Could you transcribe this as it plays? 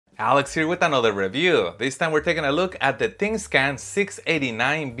Alex here with another review. This time we're taking a look at the THINKSCAN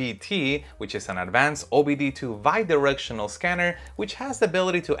 689BT, which is an advanced OBD2 bi-directional scanner which has the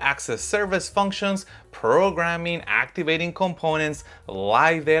ability to access service functions, programming, activating components,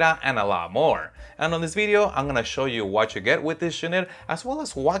 live data, and a lot more. And on this video, I'm going to show you what you get with this unit, as well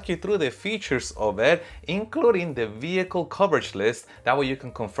as walk you through the features of it, including the vehicle coverage list. That way you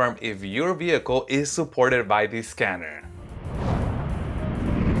can confirm if your vehicle is supported by this scanner.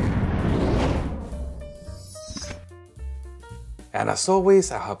 And as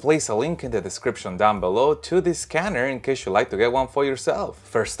always, I have placed a link in the description down below to this scanner in case you'd like to get one for yourself.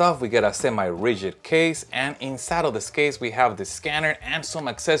 First off, we get a semi-rigid case, and inside of this case we have the scanner and some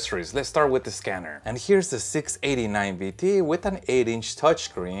accessories. Let's start with the scanner. And here's the 689BT with an 8-inch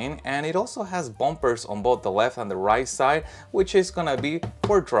touchscreen, and it also has bumpers on both the left and the right side, which is gonna be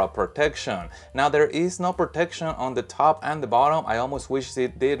for drop protection. Now there is no protection on the top and the bottom. I almost wish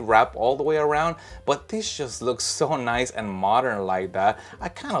it did wrap all the way around, but this just looks so nice and modern like that. I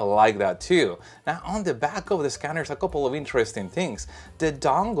kind of like that too. Now on the back of the scanner is a couple of interesting things. The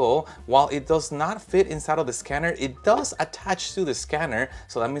dongle, while it does not fit inside of the scanner, it does attach to the scanner,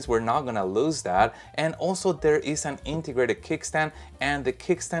 so that means we're not gonna lose that. And also there is an integrated kickstand, and the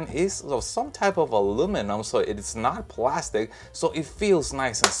kickstand is of some type of aluminum, so it's not plastic, so it feels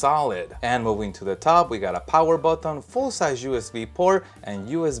nice and solid. And moving to the top, we got a power button, full-size USB port, and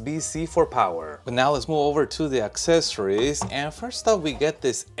USB-C for power. But now let's move over to the accessories. And first up, we get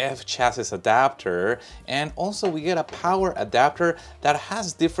this F chassis adapter, and also we get a power adapter that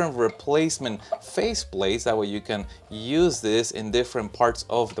has different replacement faceplates. That way you can use this in different parts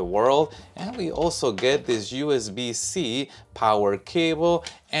of the world. And we also get this USB-C power cable,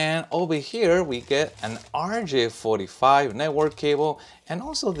 and over here we get an RJ45 network cable, and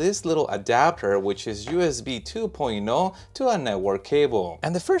also this little adapter which is USB 2.0 to a network cable.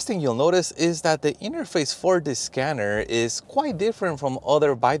 And the first thing you'll notice is that the interface for this scanner is quite different from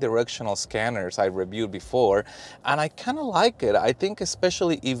other bi-directional scanners I reviewed before, and I kind of like it. I think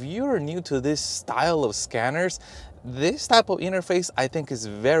especially if you're new to this style of scanners, this type of interface I think is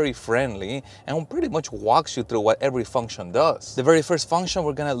very friendly and pretty much walks you through what every function does. The very first function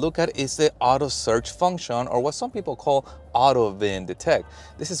we're going to look at is the auto search function, or what some people call AutoVin detect.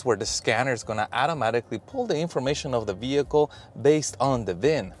 This is where the scanner is going to automatically pull the information of the vehicle based on the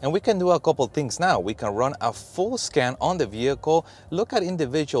VIN. And we can do a couple things now. We can run a full scan on the vehicle, look at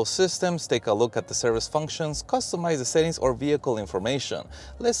individual systems, take a look at the service functions, customize the settings or vehicle information.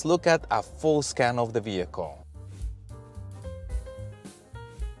 Let's look at a full scan of the vehicle.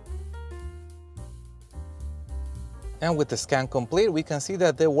 And with the scan complete, we can see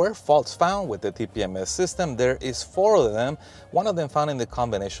that there were faults found with the TPMS system. There is 4 of them, one of them found in the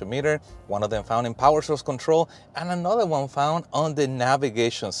combination meter, one of them found in power source control, and another one found on the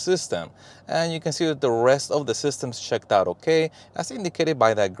navigation system. And you can see that the rest of the systems checked out okay, as indicated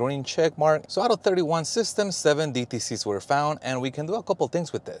by that green check mark. So out of 31 systems, 7 DTCs were found, and we can do a couple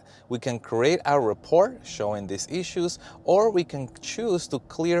things with it. We can create a report showing these issues, or we can choose to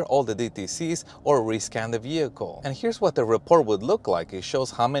clear all the DTCs or rescan the vehicle. And here's what the report would look like. It shows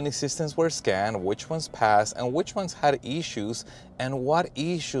how many systems were scanned, which ones passed, and which ones had issues, and what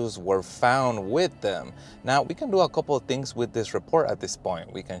issues were found with them. Now we can do a couple of things with this report at this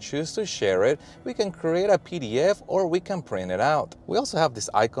point. We can choose to share it, we can create a PDF, or we can print it out. We also have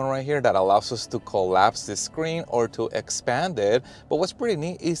this icon right here that allows us to collapse the screen or to expand it. But what's pretty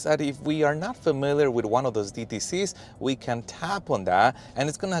neat is that if we are not familiar with one of those DTCs, we can tap on that and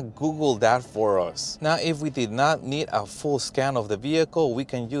it's gonna Google that for us. Now if we did not need a full scan of the vehicle, we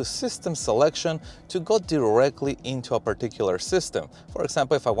can use system selection to go directly into a particular system. For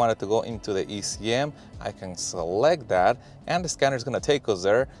example, if I wanted to go into the ECM, I can select that and the scanner is going to take us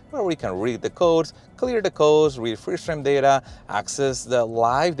there where we can read the codes, clear the codes, read freeze frame data, access the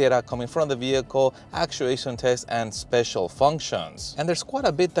live data coming from the vehicle, actuation tests, and special functions. And there's quite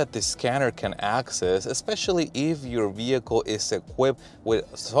a bit that the scanner can access, especially if your vehicle is equipped with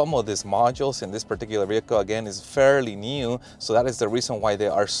some of these modules. In this particular vehicle, again, is fairly new, so that is the reason why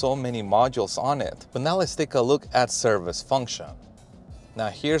there are so many modules on it. But now let's take a look at service function. Now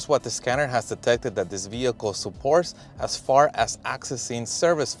here's what the scanner has detected that this vehicle supports as far as accessing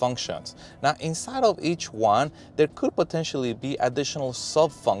service functions. Now inside of each one, there could potentially be additional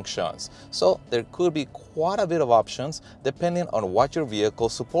sub-functions. So there could be quite a bit of options depending on what your vehicle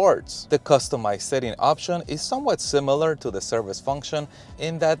supports. The customized setting option is somewhat similar to the service function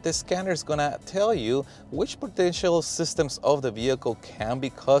in that the scanner is gonna tell you which potential systems of the vehicle can be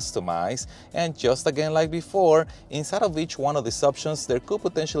customized. And just again like before, inside of each one of these options, there could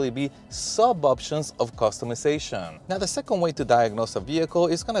potentially be sub-options of customization. Now, the second way to diagnose a vehicle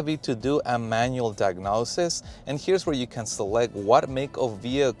is going to be to do a manual diagnosis, and here's where you can select what make of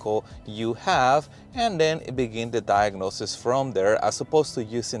vehicle you have and then begin the diagnosis from there as opposed to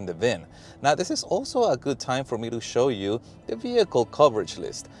using the VIN. Now, this is also a good time for me to show you the vehicle coverage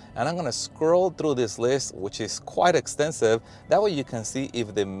list, and I'm going to scroll through this list, which is quite extensive. That way you can see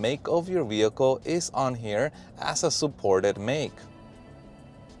if the make of your vehicle is on here as a supported make.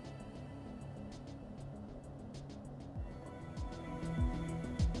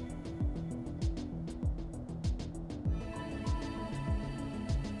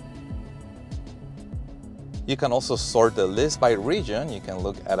 You can also sort the list by region. You can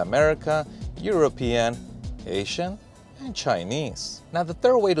look at America, European, Asian, and Chinese. Now, the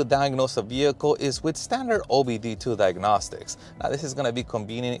third way to diagnose a vehicle is with standard obd-II diagnostics. Now, this is going to be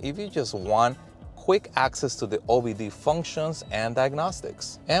convenient if you just want quick access to the OBD functions and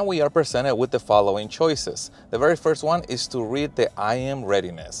diagnostics. And we are presented with the following choices. The very first one is to read the IM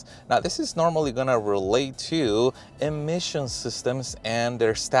readiness. Now, this is normally going to relate to emission systems and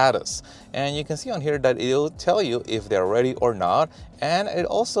their status. And you can see on here that it'll tell you if they're ready or not. And it's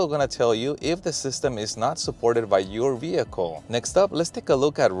also going to tell you if the system is not supported by your vehicle. Next up, let's take a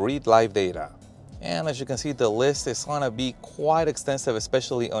look at read live data. And as you can see, the list is going to be quite extensive,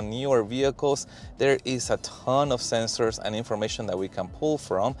 especially on newer vehicles. There is a ton of sensors and information that we can pull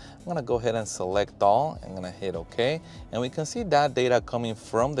from. I'm going to go ahead and select all. I'm going to hit OK. And we can see that data coming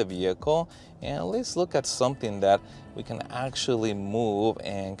from the vehicle. And let's look at something that we can actually move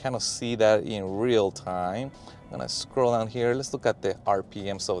and kind of see that in real time. I'm going to scroll down here. Let's look at the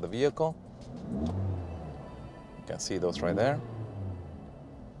RPMs of the vehicle. You can see those right there.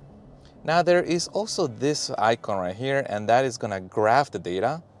 Now, there is also this icon right here, and that is going to graph the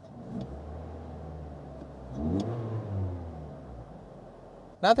data.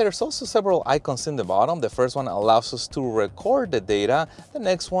 Now, there's also several icons in the bottom. The first one allows us to record the data. The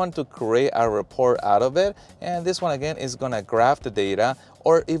next one to create a report out of it. And this one again is going to graph the data,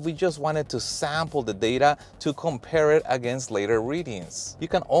 or if we just wanted to sample the data to compare it against later readings. You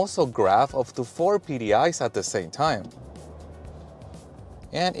can also graph up to 4 PDIs at the same time.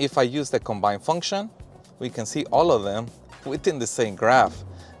 And if I use the combine function, we can see all of them within the same graph.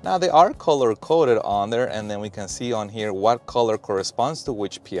 Now, they are color coded on there, and then we can see on here what color corresponds to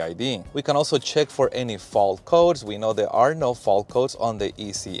which PID. We can also check for any fault codes. We know there are no fault codes on the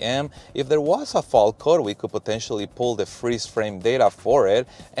ECM. If there was a fault code, we could potentially pull the freeze frame data for it,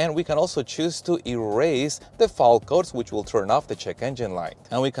 and we can also choose to erase the fault codes, which will turn off the check engine light.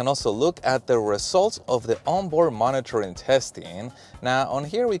 And we can also look at the results of the onboard monitoring testing. Now, on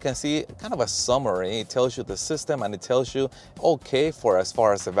here we can see kind of a summary. It tells you the system and it tells you okay for as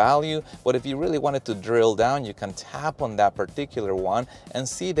far as the value, but if you really wanted to drill down, you can tap on that particular one and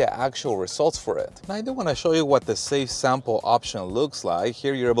see the actual results for it. Now, I do want to show you what the save sample option looks like.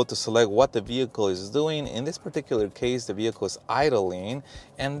 Here you're able to select what the vehicle is doing. In this particular case, the vehicle is idling,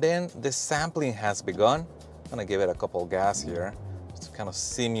 and then the sampling has begun. I'm going to give it a couple of gas here just to kind of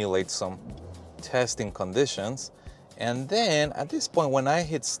simulate some testing conditions. And then at this point, when I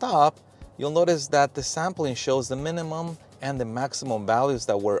hit stop, you'll notice that the sampling shows the minimum and the maximum values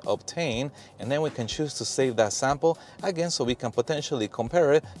that were obtained, and then we can choose to save that sample again so we can potentially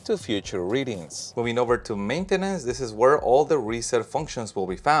compare it to future readings. Moving over to maintenance, this is where all the reset functions will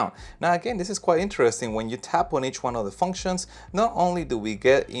be found. Now again, this is quite interesting. When you tap on each one of the functions, not only do we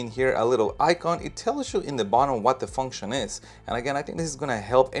get in here a little icon, it tells you in the bottom what the function is. And again, I think this is going to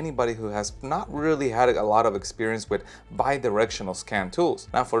help anybody who has not really had a lot of experience with bi-directional scan tools.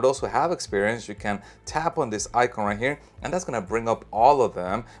 Now, for those who have experience, you can tap on this icon right here, and that's going to bring up all of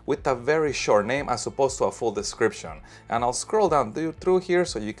them with a very short name as opposed to a full description. And I'll scroll down through here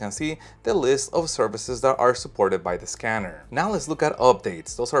so you can see the list of services that are supported by the scanner. Now let's look at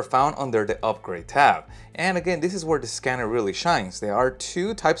updates. Those are found under the upgrade tab. And again, this is where the scanner really shines. There are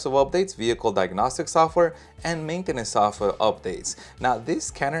two types of updates: vehicle diagnostic software and maintenance software updates. Now, this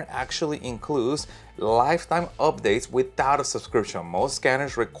scanner actually includes lifetime updates without a subscription. Most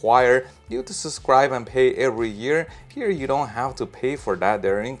scanners require you to subscribe and pay every year. Here you don't have to pay for that.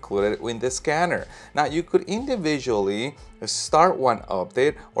 They're included in the scanner. Now, you could individually start one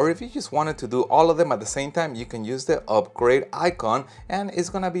update, or if you just wanted to do all of them at the same time, you can use the upgrade icon and it's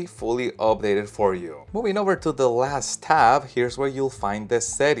gonna be fully updated for you. Moving over to the last tab, here's where you'll find the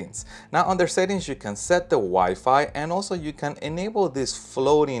settings. Now, under settings, you can set the Wi-Fi, and also you can enable these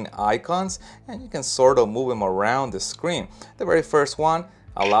floating icons, and you can sort of move them around the screen. The very first one,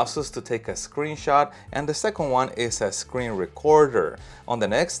 allows us to take a screenshot, and the second one is a screen recorder. On the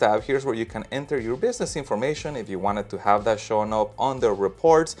next tab, here's where you can enter your business information if you wanted to have that showing up on the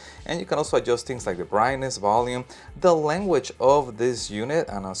reports, and you can also adjust things like the brightness, volume, the language of this unit,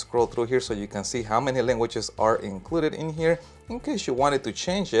 and I'll scroll through here so you can see how many languages are included in here in case you wanted to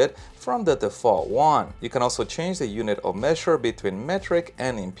change it from the default one. You can also change the unit of measure between metric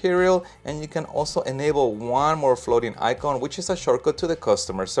and imperial, and you can also enable one more floating icon, which is a shortcut to the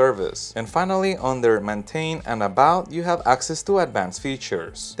customer service. And finally, under maintain and about, you have access to advanced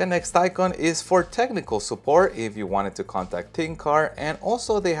features. The next icon is for technical support if you wanted to contact Thinkcar, and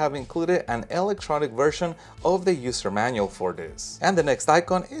also they have included an electronic version of the user manual for this. And the next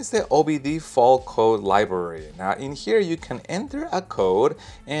icon is the OBD fault code library. Now in here you can enter a code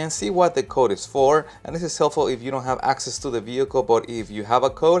and see what the code is for, and this is helpful if you don't have access to the vehicle, but if you have a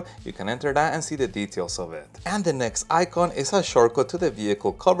code, you can enter that and see the details of it. And the next icon is a shortcut to the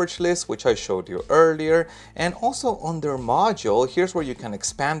vehicle coverage list, which I showed you earlier. And also under module, here's where you can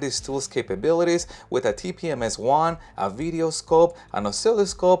expand this tool's capabilities with a TPMS1, a video scope, an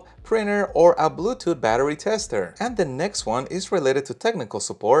oscilloscope, printer, or a Bluetooth battery tester. And the next one is related to technical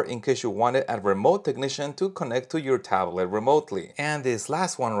support in case you wanted a remote technician to connect to your tablet remotely. And this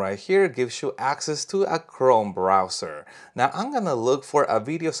last one right here gives you access to a Chrome browser. Now I'm gonna look for a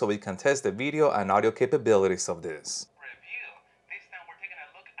video so we can test the video and audio capabilities of this. Review. This time we're taking a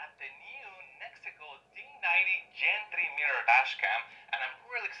look at the new Nexteco D90 Gen 3 mirror dashcam, and I'm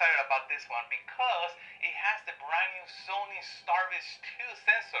really excited about this one because it has the brand new Sony Starvis 2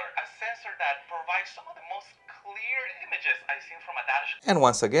 sensor, a sensor that provides some of the most clear images I've seen from a dashcam. And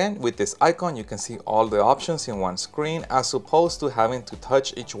once again, with this icon, you can see all the options in one screen as opposed to having to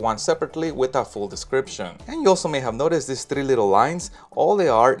touch each one separately with a full description. And you also may have noticed these three little lines. All they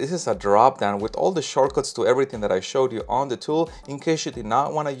are, this is a drop down with all the shortcuts to everything that I showed you on the tool. In case you did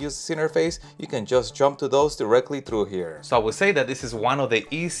not want to use this interface, you can just jump to those directly through here. So I would say that this is one of the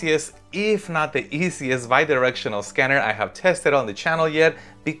easiest, if not the easiest, bi-directional scanner I have tested on the channel yet,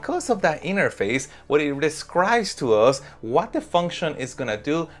 because of that interface where it describes to us what the function is gonna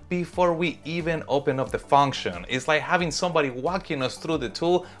do before we even open up the function. It's like having somebody walking us through the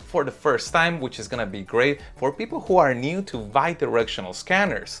tool for the first time, which is gonna be great for people who are new to bi-directional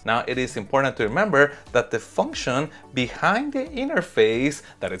scanners. Now, it is important to remember that the function behind the interface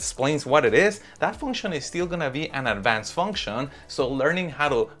that explains what it is, that function is still gonna be an advanced function. So learning how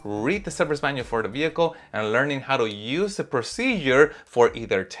to read the service manual for the vehicle and learning how to use the procedure for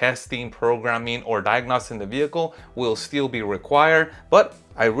either testing, programming, or diagnosing the vehicle will still be required, but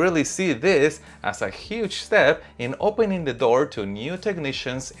I really see this as a huge step in opening the door to new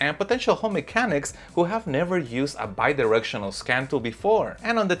technicians and potential home mechanics who have never used a bi-directional scan tool before.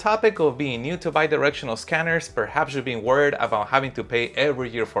 And on the topic of being new to bi-directional scanners, perhaps you've been worried about having to pay every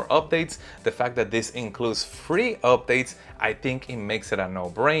year for updates. The fact that this includes free updates, I think it makes it a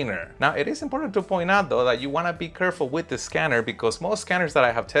no-brainer. Now, it is important to point out though that you want to be careful with the scanner because most scanners that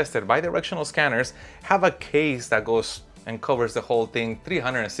I have tested, bi-directional scanners, have a case that goes and covers the whole thing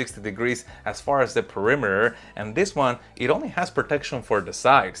 360 degrees as far as the perimeter, and this one, it only has protection for the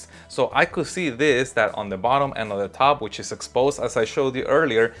sides. So I could see this, that on the bottom and on the top, which is exposed as I showed you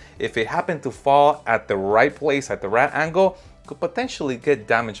earlier, if it happened to fall at the right place, at the right angle, could potentially get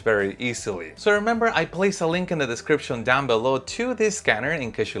damaged very easily. So remember, I placed a link in the description down below to this scanner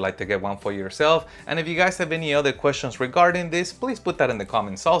in case you'd like to get one for yourself. And if you guys have any other questions regarding this, please put that in the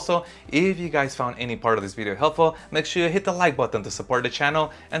comments also. If you guys found any part of this video helpful, make sure you hit the like button to support the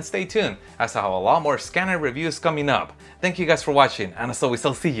channel and stay tuned as I have a lot more scanner reviews coming up. Thank you guys for watching, and as always,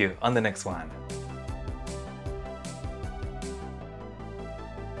 I'll see you on the next one.